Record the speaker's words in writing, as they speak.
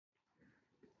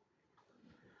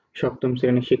সপ্তম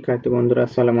শ্রেণীর শিক্ষার্থী বন্ধুরা,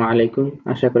 আসসালামু আলাইকুম।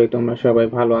 আশা করি তোমরা সবাই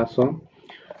ভালো আছো।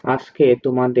 আজকে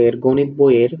তোমাদের গণিত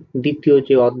বইয়ের দ্বিতীয়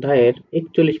যে অধ্যায়ের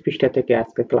 41 পৃষ্ঠা থেকে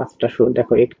আজকে ক্লাসটা শুরু।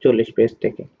 দেখো 41 পেজ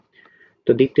থেকে।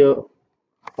 তো দ্বিতীয়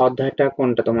অধ্যায়টা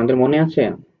কোনটা তোমাদের মনে আছে?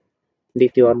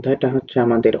 দ্বিতীয় অধ্যায়টা হচ্ছে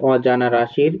আমাদের অজানা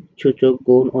রাশির সূচক,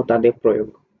 গুণ ও তাদের প্রয়োগ।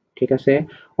 ঠিক আছে,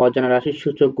 অজানা রাশির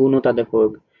সূচক, গুণ ও তাদের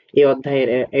প্রয়োগ। এই অধ্যায়ের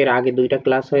এর আগে দুইটা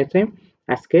ক্লাস হয়েছে,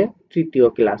 আজকে তৃতীয়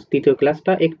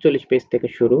ক্লাসটা 41 পেজ থেকে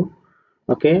শুরু।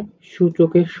 ওকে,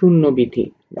 সূচকের শূন্য বিধি।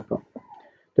 দেখো,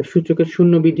 তো সূচকের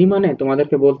শূন্য বিধি মানে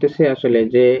তোমাদেরকে বলতেছে আসলে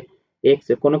যে এক্স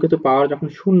কোনো কিছু পাওয়ার যখন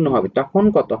শূন্য হবে তখন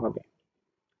কত হবে।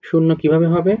 শূন্য কিভাবে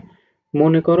হবে?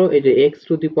 মনে করো এই যে x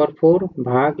to the power four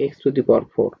ভাগ x to the power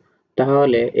four,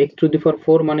 তাহলে x to the power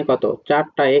four মানে কত?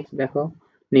 চারটা এক্স। দেখো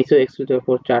নিচে x to the power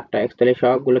four চারটা এক্স, তাহলে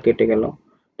সবগুলো কেটে গেল,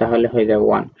 তাহলে হয়ে যাবে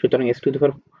ওয়ান। সুতরাং এক্স টু দি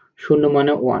পাওয়ার শূন্য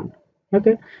মানে ওয়ান।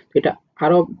 ওকে, এটা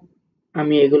আরো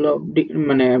আমি এগুলো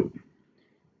মানে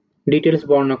ডিটেলস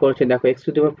বর্ণনা করেছে। দেখো x to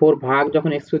the power four ভাগ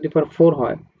যখন x to the power four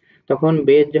হয় তখন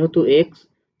বেজ যেহেতু এক্স,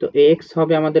 তো এক্স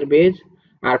হবে আমাদের বেজ,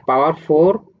 আর পাওয়ার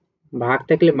ফোর ভাগ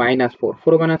থাকলে minus four,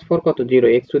 four minus four কত? Zero,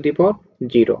 x to the power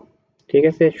zero. ঠিক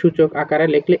আছে, সূচক আকারে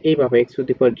লিখলে এইভাবে x to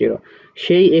the power zero.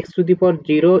 সেই x to the power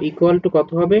zero equal to কত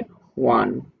হবে? ওয়ান।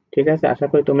 ঠিক আছে, আশা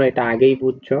করি তোমরা এটা আগেই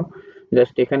বুঝছো।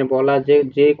 জাস্ট এখানে বলা যে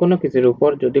যে কোনো কিছুর উপর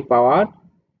যদি পাওয়ার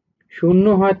শূন্য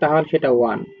হয় তাহলে সেটা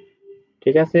ওয়ান।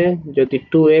 ঠিক আছে, যদি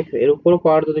টু এক্স এর উপরও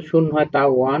পাওয়ার যদি শূন্য হয় তা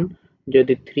ওয়ান,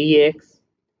 যদি থ্রি এক্স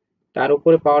তার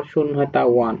উপরে পাওয়ার শূন্য হয় তা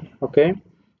ওয়ান। ওকে,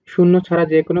 শূন্য ছাড়া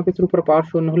যে কোনো কিছুর উপর পাওয়ার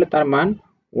শূন্য হলে তার মান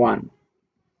ওয়ান।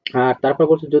 আর তারপর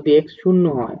বলছে যদি এক্স শূন্য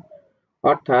হয়,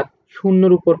 অর্থাৎ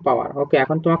শূন্যর উপর পাওয়ার। ওকে,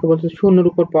 এখন তোমাকে বলছে শূন্যর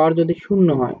উপর পাওয়ার যদি শূন্য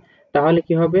হয় তাহলে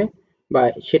কি হবে, বা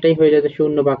সেটাই হয়ে যাবে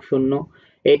শূন্য ভাগ শূন্য।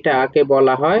 এটাকে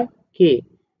বলা হয় কি?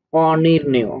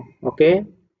 অনির্ণেয়। ওকে,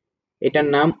 এটার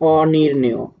নাম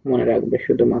অনির্ণেয়, মনে রাখবে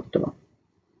শুধুমাত্র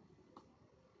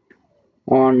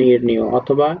অনির্ণেয়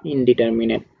অথবা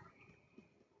ইনডিটারমিনেট।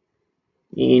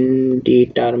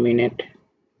 ইনডিটারমিনেট,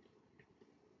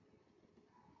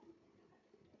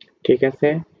 ঠিক আছে।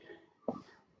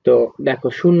 তো দেখো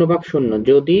শূন্য ভাগ শূন্য,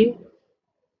 যদি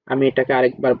আমি এটাকে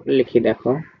আরেকবার লিখি,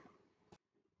 দেখো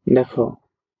দেখো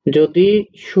যদি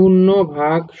শূন্য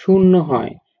ভাগ শূন্য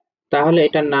হয় তাহলে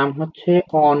এটার নাম হচ্ছে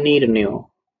অনির্ণেয়।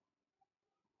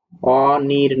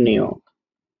 অনির্ণেয়,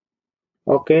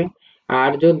 ওকে।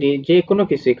 আর যদি যে কোনো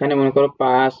কিছু, এখানে মনে করো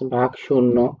পাঁচ ভাগ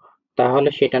শূন্য, তাহলে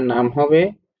সেটার নাম হবে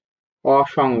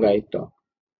অসংজ্ঞায়িত।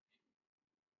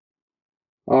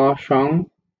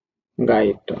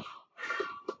 অসংজ্ঞায়িত,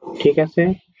 ঠিক আছে।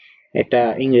 এটা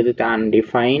ইংরেজিতে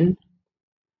আনডিফাইন্ড,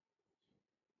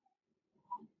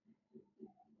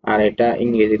 আর এটা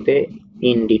ইংরেজিতে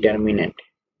ইনডিটারমিনেট।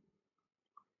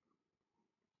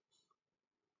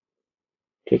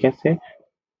 ঠিক আছে,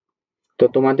 তো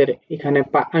তোমাদের এখানে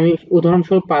আমি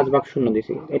উদাহরণস্বরূপ পাঁচ ভাগ শূন্য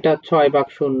দিছি, এটা ছয় ভাগ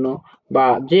শূন্য বা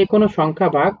যে কোনো সংখ্যা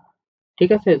ভাগ, ঠিক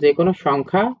আছে, যে কোনো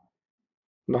সংখ্যা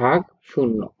ভাগ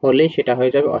শূন্য হলে সেটা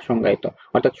হয়ে যাবে অসংজ্ঞায়িত।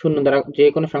 অর্থাৎ শূন্য দ্বারা যে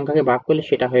কোনো সংখ্যাকে ভাগ করলে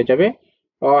সেটা হয়ে যাবে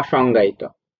অসংজ্ঞায়িত।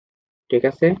 ঠিক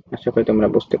আছে, আশা করি তোমরা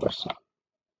বুঝতে পারছো।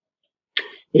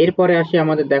 এরপরে আসি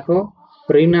আমাদের, দেখো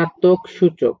ঋণাত্মক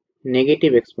সূচক,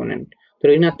 নেগেটিভ এক্সপোনেন্ট। তো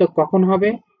ঋণাত্মক কখন হবে?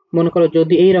 মনে করো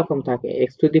যদি এই রকম থাকে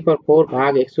x to the power four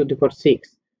ভাগ x to the power six,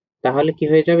 তাহলে কি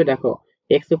হয়ে যাবে? দেখো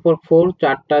x to the power four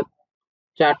চারটা,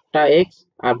 চারটা এক্স,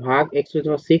 আর ভাগ x to the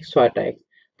power six ছয়টা এক্স,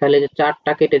 তাহলে যে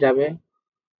চারটা কেটে যাবে,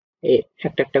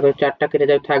 একটা একটা করে চারটা কেটে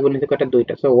যাবে, থাকবে নিচে কয়টা?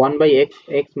 দুইটা। So one by x,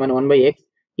 x মানে ওয়ান বাই এক্স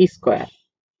স্কোয়ার।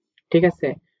 ঠিক আছে,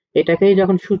 এটাকেই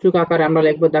যখন সূচক আকারে আমরা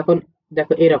লিখবো, দেখো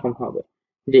দেখো এরকম হবে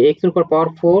যে এক্স এর উপর পাওয়ার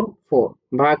ফোর, ফোর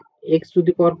ভাগ x to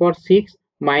the power power six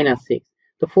minus six.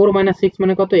 তো ফোর মাইনাস সিক্স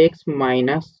মানে কত? X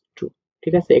minus two.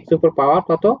 ঠিক আছে, এক্স এর উপর পাওয়ার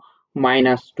কত?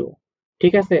 Minus two.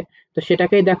 ঠিক আছে, তো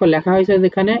সেটাকেই দেখো লেখা হয়েছে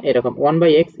যেখানে এরকম ওয়ান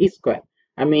বাই এক্স স্কোয়ার।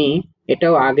 আমি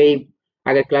এটাও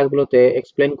আগের ক্লাসগুলোতে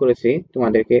এক্সপ্লেন করেছি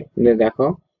তোমাদেরকে, দেখো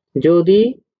যদি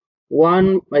ওয়ান,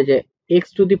 যে x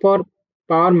to the power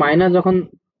power minus যখন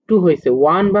টু হয়েছে,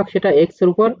 ওয়ান ভাগ সেটা এক্স এর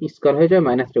উপর স্কোয়ার হয়ে যাবে,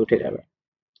 মাইনাসটা উঠে যাবে।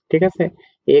 ঠিক আছে,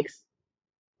 এক্স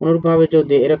অনুরূপভাবে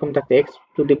যদি এরকম থাকতো x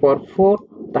to the power four,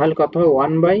 তাহলে কত হবে?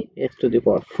 One by x to the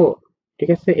power four. ঠিক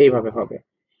আছে, এইভাবে হবে।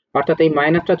 অর্থাৎ এই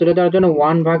মাইনাসটা তুলে দেওয়ার জন্য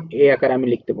ওয়ান ভাগ এ আকারে আমি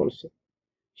লিখতে বলছি।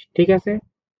 ঠিক আছে,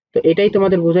 তো এটাই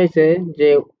তোমাদের বুঝাইছে যে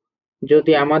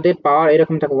যদি আমাদের পাওয়ার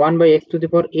এরকম থাকে one by x to the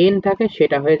power N থাকে,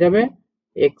 সেটা হয়ে যাবে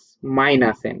এক্স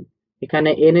মাইনাস এন। এখানে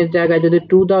এন এর জায়গায় যদি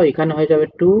টু দাও, এখানে হয়ে যাবে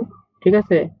টু। ঠিক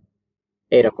আছে,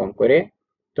 এরকম করে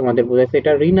তোমাদের বুঝাইছে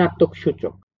এটা ঋণাত্মক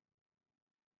সূচক।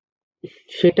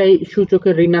 সেটাই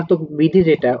সূচকের ঋণাত্মক বিধি,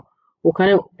 যেটা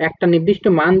ওখানে একটা নির্দিষ্ট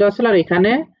মান দেওয়া ছিল আর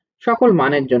এখানে সকল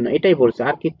মানের জন্য, এটাই বলছে,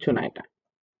 আর কিচ্ছু না এটা।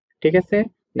 ঠিক আছে,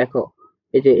 দেখো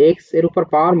এই যে x এর উপর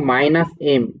পাওয়ার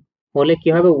 -m হলে কি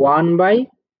হবে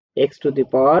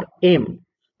 1/x⁴m।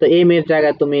 তো m এর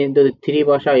জায়গায় তুমি যদি 3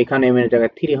 বসাও এখানে m এর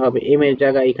জায়গায় 3 হবে, m এর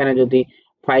জায়গায় এখানে যদি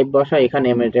 5 বসাও এখানে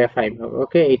m এর জায়গায় 5 হবে।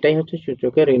 ওকে, এটাই হচ্ছে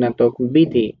সূচকের ঋণাত্মক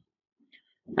বিধি।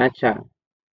 আচ্ছা,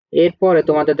 এরপরে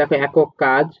তোমাদের দেখো একক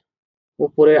কাজ,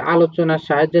 উপরের আলোচনার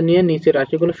সাহায্য নিয়ে নিচের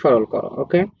রাশিগুলো সরল করো।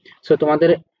 ওকে, সো তোমাদের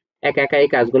একা একা এই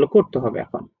কাজগুলো করতে হবে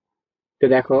এখন। তো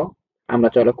দেখো আমরা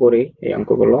চলো করি এই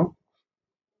অঙ্কগুলো,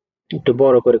 একটু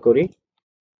বড় করে করি।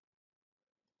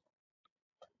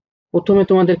 প্রথমে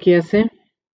তোমাদের কি আছে?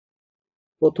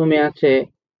 প্রথমে আছে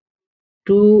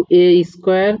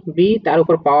 2a² b তার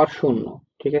উপর পাওয়ার 0।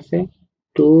 ঠিক আছে,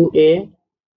 2a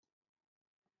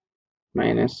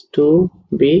 -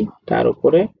 2b তার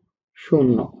উপরে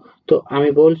 0। তো আমি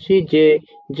বলছি যে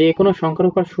যে কোনো সংখ্যার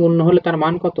উপর 0 হলে তার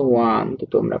মান কত? 1। তো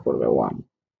তোমরা করবে 1।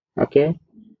 ওকে,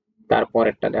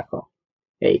 তারপরেরটা দেখো,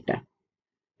 এইটা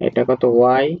এটা কত?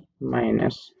 y -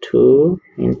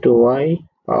 2 y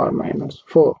পাওয়ার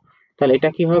 -4। তাহলে এটা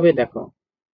কি হবে? দেখো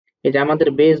এই যে আমাদের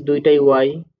বেস দুইটাই y,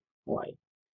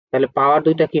 তাহলে পাওয়ার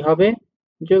দুইটা কি হবে?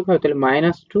 যোগ হবে। তাহলে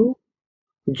 -2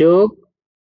 যোগ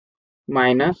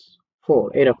 -4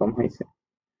 এরকম হয়েছে।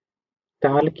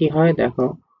 তাহলে কি হয় দেখো,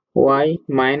 y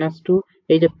 -2,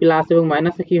 এই যে প্লাস এবং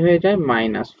মাইনাসে কি হয়ে যায়?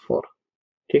 -4।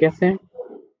 ঠিক আছে,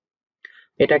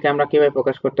 এটাকে আমরা কিভাবে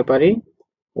প্রকাশ করতে পারি?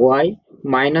 y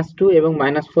 -2 এবং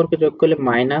 -4 কে যোগ করলে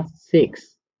 -6।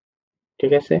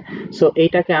 ঠিক আছে, সো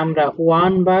এইটাকে আমরা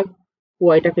 1 ভাগ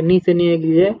ওয়াইটাকে নিচে নিয়ে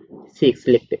গিয়ে 6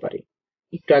 লিখতে পারি।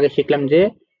 একটু আগে শিখলাম যে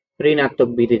ঋণাত্মক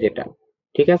বিধি যেটা।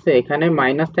 ঠিক আছে, এখানে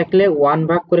মাইনাস থাকলে 1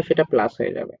 ভাগ করে সেটা প্লাস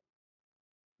হয়ে যাবে।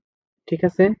 ঠিক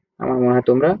আছে, আমার মনে হয়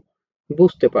তোমরা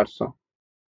বুঝতে পারছো।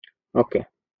 ওকে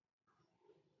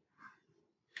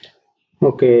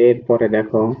ওকে, এরপরে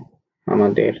দেখো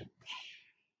আমাদের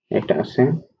এটা আছে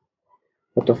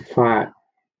কত? 5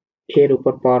 এর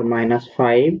উপর পাওয়ার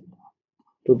 -5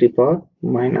 টু দি পাওয়ার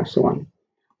 -1।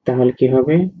 তাহলে কি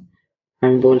হবে?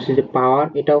 আমি বলছি যে পাওয়ার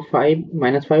এটাও 5,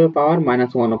 -5 ও পাওয়ার,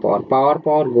 -1 ও পাওয়ার, পাওয়ার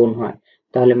পাওয়ার গুণ হয়।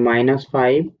 তাহলে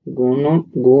 -5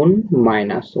 গুণ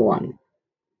 -1।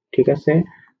 ঠিক আছে,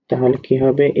 তাহলে কি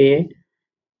হবে? এ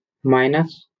মাইনাস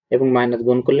এবং মাইনাস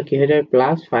গুণ করলে কি হয়ে যাবে?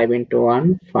 প্লাস 5 × 1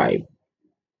 5।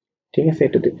 ঠিক আছে,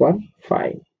 টু দি পাওয়ার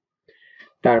 5।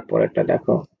 তারপরেরটা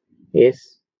দেখো s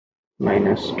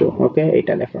 - 2। ওকে,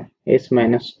 এটা দেখো s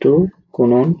 - 2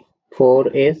 গুণন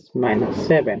 4s -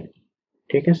 7।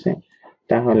 ঠিক আছে,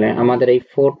 তাহলে আমাদের এই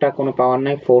 4টা কোনো পাওয়ার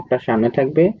নাই, 4টা সামনে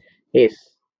থাকবে। s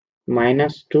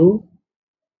 -2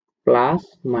 plus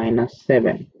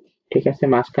 -7। ঠিক আছে,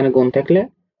 মাঝখানে গুণ থাকলে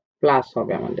প্লাস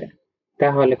হবে আমাদের।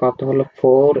 তাহলে কত হলো?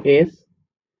 4s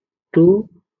 2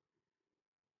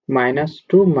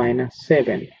 -2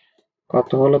 -7 কত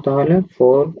হলো? তাহলে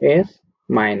 4s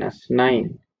 - 9।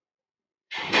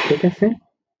 ঠিক আছে,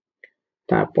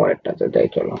 তারপরেরটাতে যাই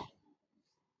চলো।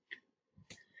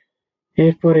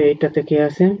 এরপরে এইটাতে কি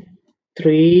আছে?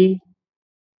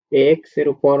 3x এর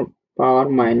উপর পাওয়ার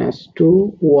 -2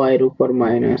 y এর উপর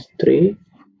 -3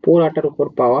 পুরাটার উপর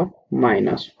পাওয়ার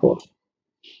 -4।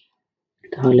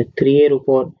 তাহলে 3 এর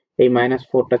উপর এই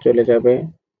 -4টা চলে যাবে,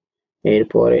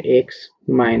 এরপরে x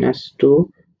 -2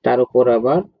 তার উপর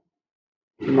আবার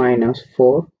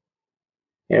 -4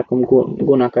 এরকম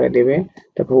গুণ আকারে দেবে।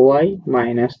 তারপর y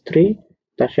 -3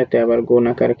 তার সাথে আবার গুণ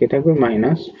আকারে কি থাকবে?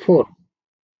 -4।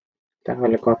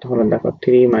 তাহলে কত হলো দেখো,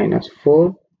 3 -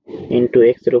 4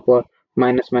 x এর উপর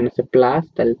মাইনাস মাইনাসে প্লাস,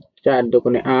 তাহলে 4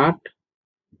 দুগুণে 8,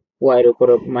 y এর উপর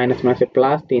মাইনাস মাইনাসে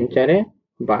প্লাস, 3 4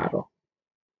 12।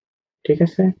 ঠিক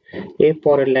আছে, এর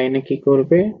পরের লাইনে কি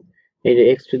করবে? এই যে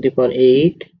x⁴,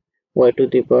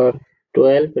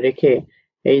 y⁴ রেখে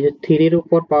এই যে 3 এর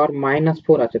উপর পাওয়ার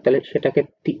 -4 আছে, তাহলে সেটাকে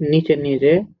নিচে নিয়ে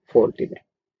যে 4 দিবে।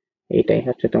 এইটাই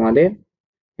হচ্ছে তোমাদের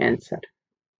অ্যান্সার।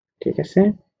 ঠিক আছে,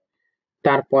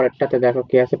 তারপরেরটাতে দেখো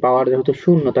কি আছে? পাওয়ার যেহেতু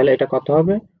 0 তাহলে এটা কত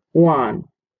হবে? 1,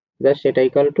 জাস্ট এটা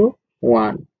ইকুয়াল টু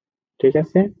 1। ঠিক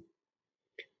আছে,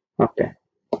 ওকে,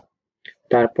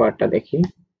 তারপরটা দেখি।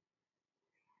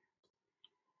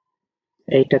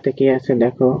 এইটাতে কি আছে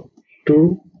দেখো, 2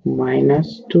 -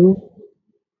 2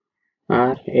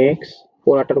 আর x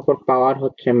পুরাটার উপর পাওয়ার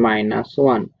হচ্ছে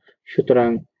 -1। সুতরাং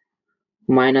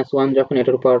 -1 যখন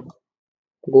এটার উপর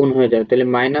গুণ হয়ে যাবে তাহলে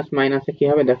মাইনাস মাইনাসে কি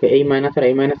হবে? দেখো এই মাইনাস আর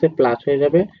এই মাইনাসে প্লাস হয়ে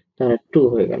যাবে, তাহলে 2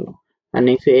 হয়ে গেল। আর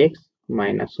নিচে x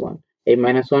 -1, এই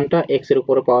 -1টা x এর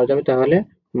উপরে পাওয়া যাবে, তাহলে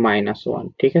 -1।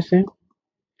 ঠিক আছে,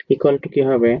 ইকুয়াল টু কি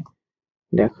হবে?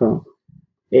 দেখো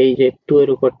এই যে 2 এর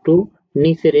উপর 2,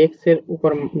 নিচের x এর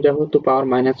উপর যেহেতু পাওয়ার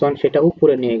 -1 সেটা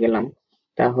উপরে নিয়ে গেলাম,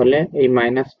 তাহলে এই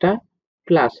মাইনাসটা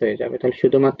প্লাস হয়ে যাবে। তাহলে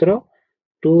শুধুমাত্র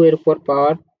 2 এর উপর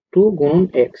পাওয়ার 2 গুণন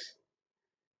x।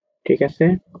 ঠিক আছে,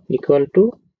 ইকুয়াল টু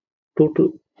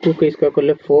 2 কে স্কয়ার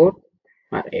করলে 4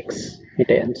 আর x,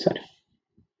 এটাই অ্যান্সার।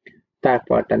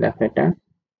 তারপরটা দেখো, এটা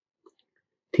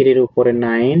 3 এর উপরে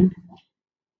 9,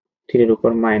 3 এর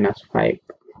উপর -5,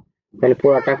 তাহলে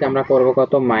পুরোটাকে আমরা করব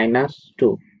কত, -2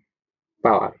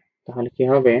 পাওয়ার। তাহলে কি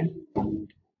হবে,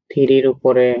 3 এর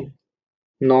উপরে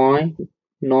 9,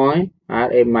 9 আর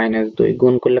এই -2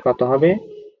 গুণ করলে কত হবে,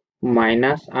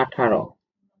 -18,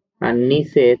 আর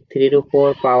নিচে 3 এর উপর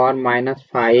পাওয়ার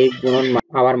 -5 গুণন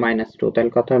আবার -2,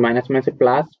 তাহলে কত হয়, মাইনাস মাইনাসে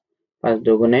প্লাস, 5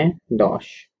 দুগুণে 10।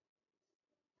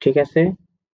 ঠিক আছে,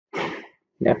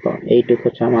 দেখো এইটুকু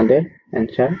হচ্ছে আমাদের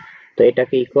অ্যান্সার। তো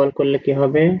এটাকে ইকুয়াল করলে কি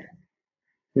হবে,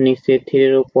 নিচে 3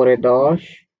 এর উপরে 10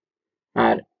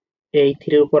 আর এই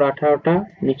 3 এর উপর 18টা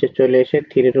নিচে চলে এসে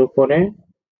 3 এর উপরে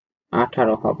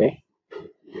 18 হবে।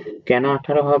 কেন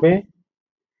 18 হবে,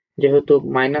 যেহেতু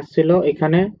মাইনাস ছিল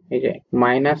এখানে, এই যে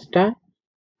মাইনাসটা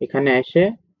এখানে এসে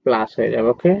প্লাস হয়ে যাবে।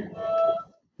 ওকে,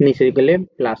 নিচে গেলে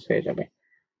প্লাস হয়ে যাবে।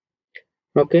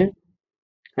 ওকে,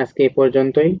 আজকে এই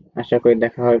পর্যন্তই, আশা করি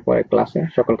দেখা হবে পরের ক্লাসে।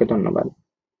 সকলকে ধন্যবাদ।